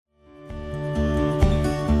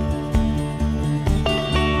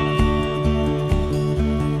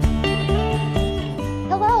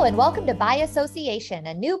and welcome to By Association,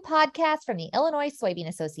 a new podcast from the Illinois Soybean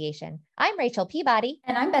Association. I'm Rachel Peabody.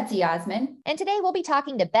 And I'm Betsy Osmond. And today we'll be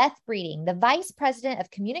talking to Beth Breeding, the Vice President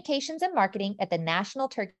of Communications and Marketing at the National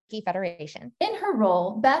Turkey Federation. In her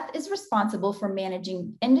role, Beth is responsible for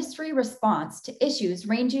managing industry response to issues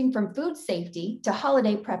ranging from food safety to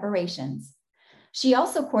holiday preparations. She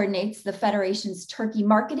also coordinates the Federation's turkey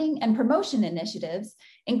marketing and promotion initiatives,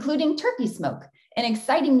 including Turkey Smoke, an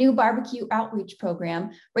exciting new barbecue outreach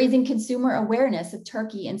program raising consumer awareness of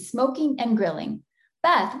turkey in smoking and grilling.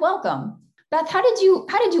 Beth, welcome. Beth, how did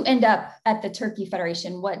you end up at the Turkey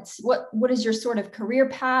Federation? What is your sort of career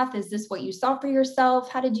path? Is this what you saw for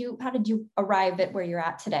yourself? How did you arrive at where you're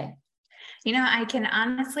at today? You know, I can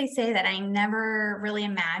honestly say that I never really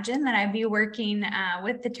imagined that I'd be working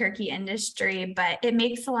with the turkey industry, but it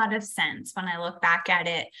makes a lot of sense when I look back at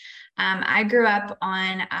it. I grew up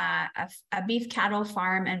on a beef cattle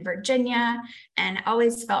farm in Virginia and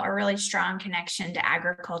always felt a really strong connection to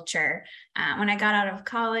agriculture. When I got out of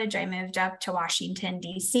college, I moved up to Washington,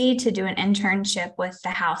 D.C. to do an internship with the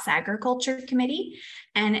House Agriculture Committee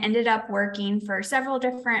and ended up working for several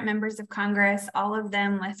different members of Congress, all of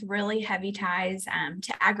them with really heavy ties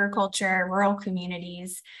to agriculture, rural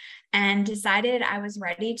communities, and decided I was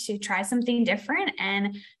ready to try something different.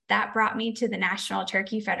 And that brought me to the National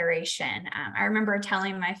Turkey Federation. I remember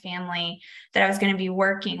telling my family that I was going to be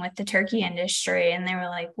working with the turkey industry, and they were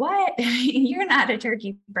like, "What? You're not a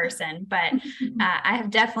turkey person." But I have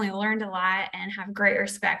definitely learned a lot and have great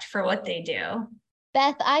respect for what they do.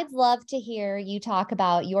 Beth, I'd love to hear you talk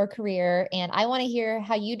about your career, and I want to hear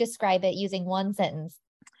how you describe it using one sentence.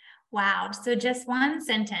 Wow. So just one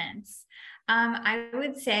sentence. I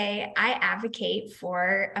would say I advocate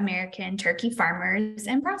for American turkey farmers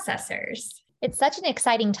and processors. It's such an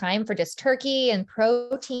exciting time for just turkey and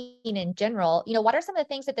protein in general. You know, what are some of the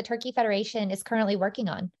things that the Turkey Federation is currently working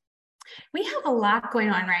on? We have a lot going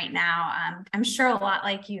on right now. I'm sure a lot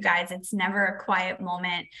like you guys, it's never a quiet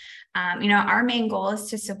moment. Our main goal is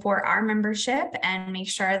to support our membership and make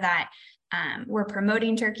sure that we're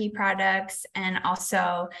promoting turkey products and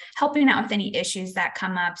also helping out with any issues that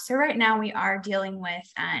come up. So right now we are dealing with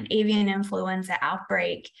an avian influenza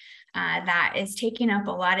outbreak that is taking up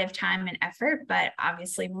a lot of time and effort, but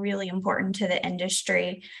obviously really important to the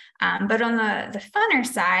industry. But on the funner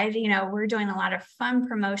side, we're doing a lot of fun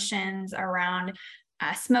promotions around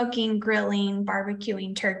smoking, grilling,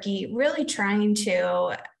 barbecuing turkey, really trying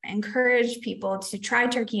to encourage people to try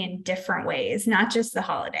turkey in different ways, not just the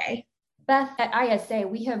holiday. Beth, at ISA,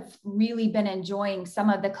 we have really been enjoying some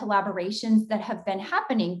of the collaborations that have been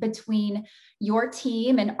happening between your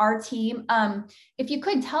team and our team. If you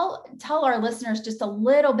could tell our listeners just a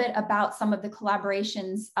little bit about some of the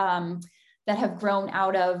collaborations that have grown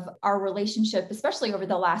out of our relationship, especially over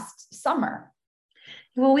the last summer.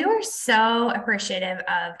 Well, we were so appreciative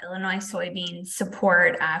of Illinois soybean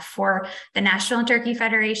support for the National Turkey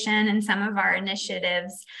Federation and some of our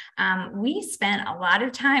initiatives. We spent a lot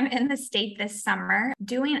of time in the state this summer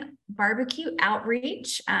doing barbecue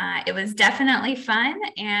outreach. It was definitely fun,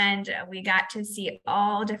 and we got to see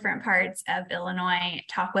all different parts of Illinois,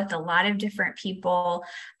 talk with a lot of different people.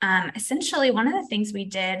 Essentially, one of the things we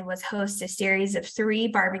did was host a series of 3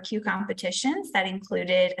 barbecue competitions that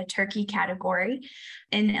included a turkey category.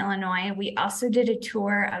 In Illinois, we also did a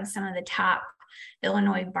tour of some of the top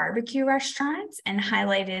Illinois barbecue restaurants and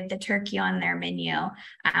highlighted the turkey on their menu.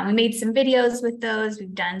 We made some videos with those.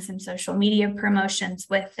 We've done some social media promotions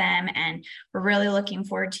with them, and we're really looking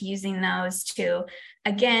forward to using those to,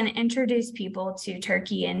 again, introduce people to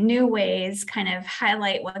turkey in new ways, kind of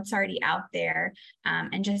highlight what's already out there,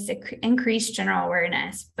 and just increase general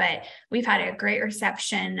awareness. But we've had a great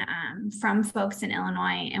reception from folks in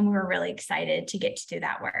Illinois, and we were really excited to get to do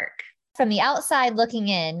that work. From the outside looking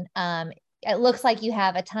in, it looks like you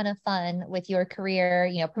have a ton of fun with your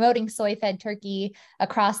career, promoting soy-fed turkey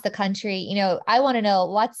across the country. I want to know,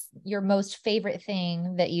 what's your most favorite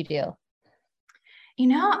thing that you do?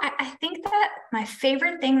 I think that my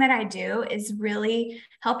favorite thing that I do is really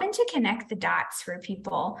helping to connect the dots for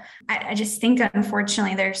people. I just think,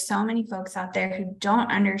 unfortunately, there's so many folks out there who don't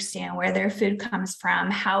understand where their food comes from,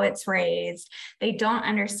 how it's raised. They don't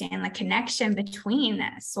understand the connection between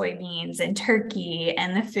soybeans and turkey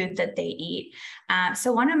and the food that they eat.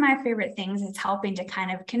 So one of my favorite things is helping to kind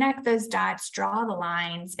of connect those dots, draw the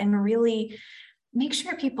lines, and really make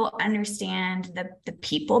sure people understand the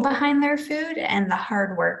people behind their food and the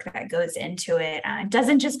hard work that goes into it. It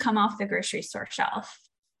doesn't just come off the grocery store shelf.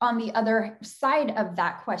 On the other side of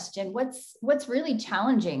that question, what's really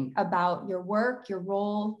challenging about your work, your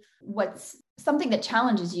role? What's something that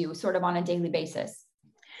challenges you sort of on a daily basis?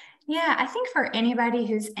 Yeah, I think for anybody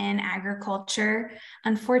who's in agriculture,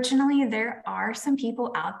 unfortunately, there are some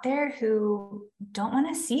people out there who don't want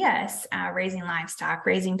to see us raising livestock,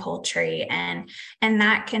 raising poultry, and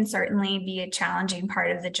that can certainly be a challenging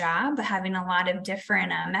part of the job, having a lot of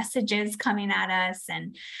different messages coming at us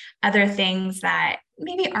and other things that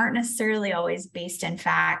maybe aren't necessarily always based in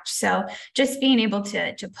fact. So just being able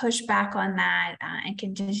to push back on that and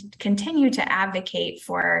continue to advocate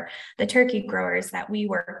for the turkey growers that we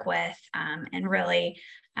work with, and really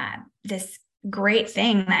this great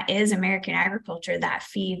thing that is American agriculture that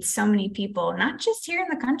feeds so many people, not just here in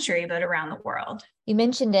the country, but around the world. You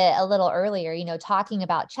mentioned it a little earlier, talking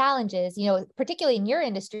about challenges, particularly in your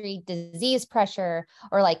industry, disease pressure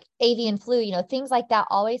or like avian flu, things like that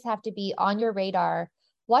always have to be on your radar.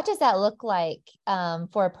 What does that look like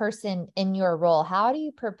for a person in your role? How do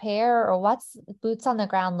you prepare, or what's boots on the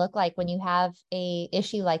ground look like when you have a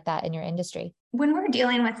issue like that in your industry? When we're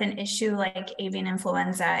dealing with an issue like avian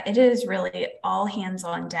influenza, it is really all hands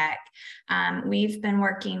on deck. We've been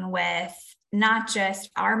working with not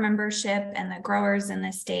just our membership and the growers in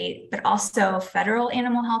the state, but also federal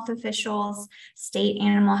animal health officials, state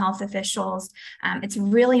animal health officials. It's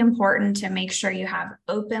really important to make sure you have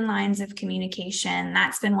open lines of communication.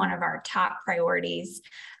 That's been one of our top priorities.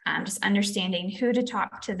 Just understanding who to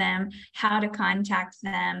talk to them, how to contact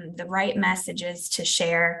them, the right messages to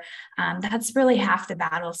share. That's really half the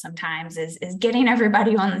battle sometimes is getting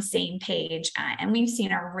everybody on the same page. And we've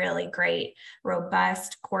seen a really great,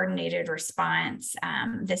 robust, coordinated response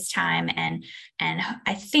this time. And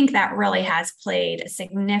I think that really has played a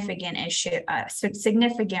significant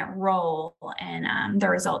role in the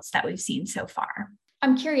results that we've seen so far.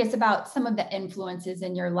 I'm curious about some of the influences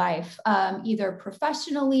in your life, either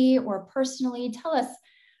professionally or personally. Tell us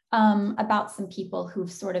about some people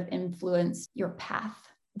who've sort of influenced your path.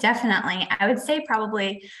 Definitely. I would say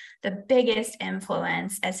probably the biggest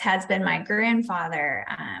influence has been my grandfather.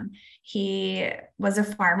 He was a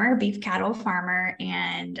farmer, beef cattle farmer,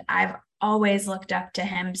 and I've always looked up to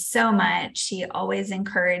him so much. He always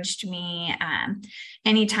encouraged me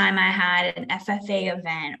anytime I had an FFA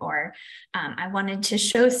event or I wanted to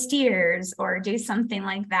show steers or do something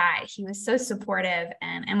like that. He was so supportive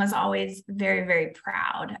and was always very, very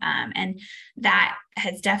proud. And that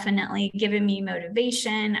has definitely given me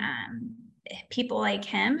motivation. People like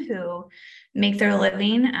him who make their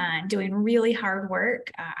living doing really hard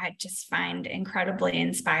work, I just find incredibly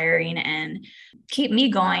inspiring and keep me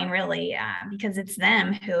going, really, because it's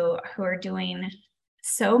them who are doing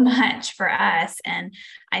so much for us. And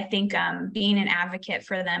I think being an advocate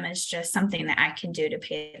for them is just something that I can do to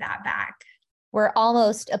pay that back. We're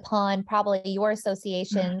almost upon probably your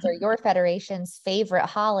association's or your federation's favorite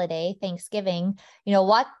holiday, Thanksgiving.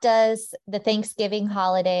 What does the Thanksgiving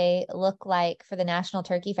holiday look like for the National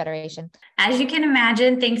Turkey Federation? As you can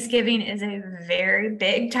imagine, Thanksgiving is a very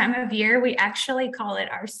big time of year. We actually call it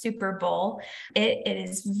our Super Bowl. It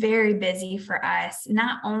is very busy for us.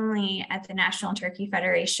 Not only at the National Turkey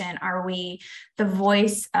Federation are we the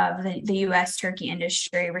voice of the U.S. turkey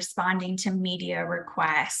industry, responding to media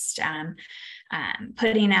requests,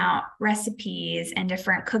 putting out recipes and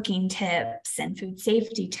different cooking tips and food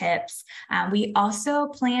safety tips. We also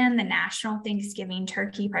plan the National Thanksgiving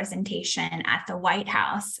Turkey presentation at the White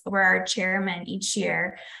House, where our chairman each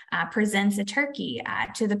year presents a turkey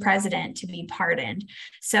to the president to be pardoned.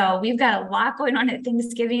 So we've got a lot going on at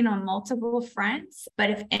Thanksgiving on multiple fronts, but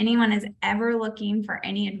if anyone is ever looking for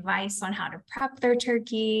any advice on how to prep their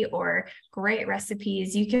turkey or great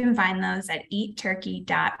recipes, you can find those at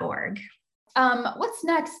eatturkey.org. What's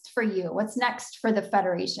next for you? What's next for the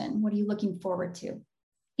Federation? What are you looking forward to?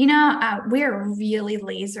 We're really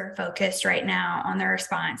laser focused right now on the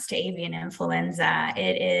response to avian influenza.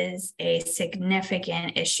 It is a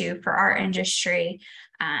significant issue for our industry.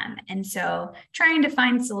 And so trying to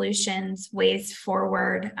find solutions, ways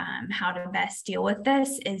forward, how to best deal with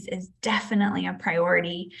this is definitely a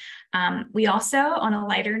priority. We also, on a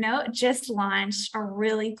lighter note, just launched a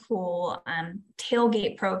really cool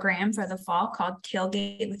tailgate program for the fall called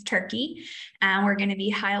Tailgate with Turkey. We're going to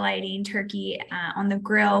be highlighting turkey on the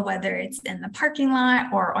grill, whether it's in the parking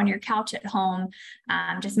lot or on your couch at home,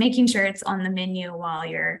 just making sure it's on the menu while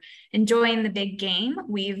you're enjoying the big game.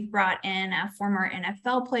 We've brought in a former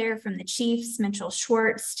NFL player from the Chiefs, Mitchell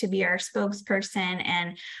Schwartz, to be our spokesperson,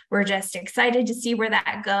 and we're just excited to see where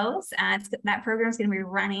that goes. That program is going to be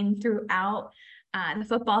running throughout the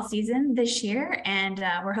football season this year, and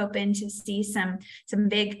we're hoping to see some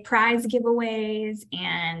big prize giveaways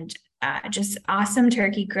and just awesome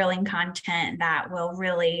turkey grilling content that will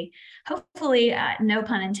really, hopefully, no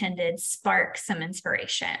pun intended, spark some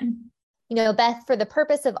inspiration. Beth, for the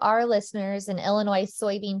purpose of our listeners and Illinois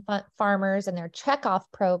soybean farmers and their checkoff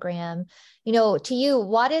program, to you,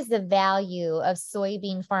 what is the value of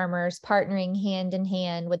soybean farmers partnering hand in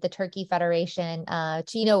hand with the Turkey Federation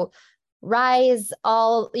to, rise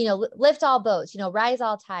all, lift all boats, rise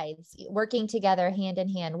all tides, working together hand in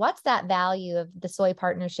hand? What's that value of the soy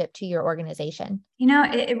partnership to your organization?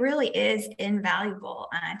 It really is invaluable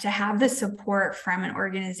to have the support from an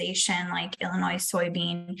organization like Illinois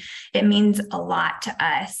Soybean. It means a lot to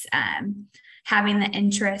us. Having the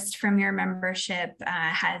interest from your membership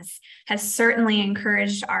has certainly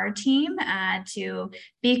encouraged our team to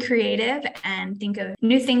be creative and think of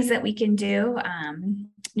new things that we can do,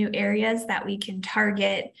 new areas that we can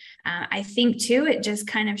target. I think too, it just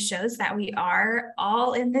kind of shows that we are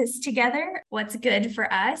all in this together. What's good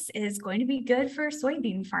for us is going to be good for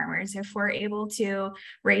soybean farmers. If we're able to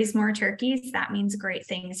raise more turkeys, that means great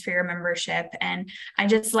things for your membership. And I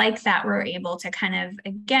just like that we're able to kind of,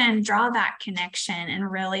 again, draw that connection and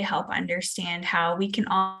really help understand how we can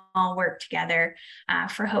all work together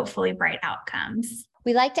for hopefully bright outcomes.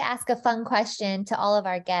 We like to ask a fun question to all of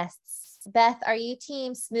our guests. Beth, are you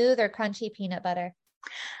team smooth or crunchy peanut butter?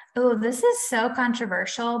 Oh, this is so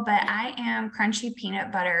controversial, but I am crunchy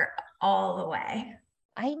peanut butter all the way.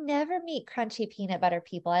 I never meet crunchy peanut butter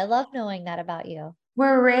people. I love knowing that about you.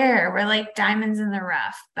 We're rare. We're like diamonds in the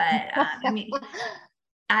rough, but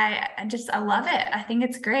I love it. I think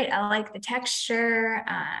it's great. I like the texture.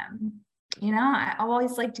 I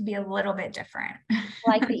always like to be a little bit different.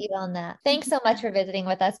 Like that you own that. Thanks so much for visiting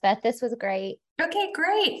with us, Beth. This was great. Okay,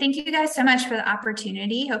 great. Thank you guys so much for the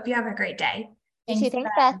opportunity. Hope you have a great day. Thanks,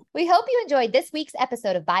 Beth. We hope you enjoyed this week's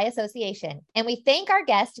episode of By Association, and we thank our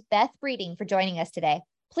guest, Beth Breeding, for joining us today.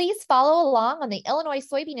 Please follow along on the Illinois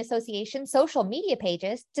Soybean Association social media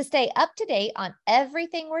pages to stay up to date on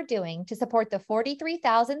everything we're doing to support the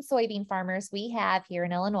 43,000 soybean farmers we have here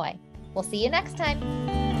in Illinois. We'll see you next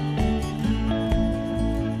time.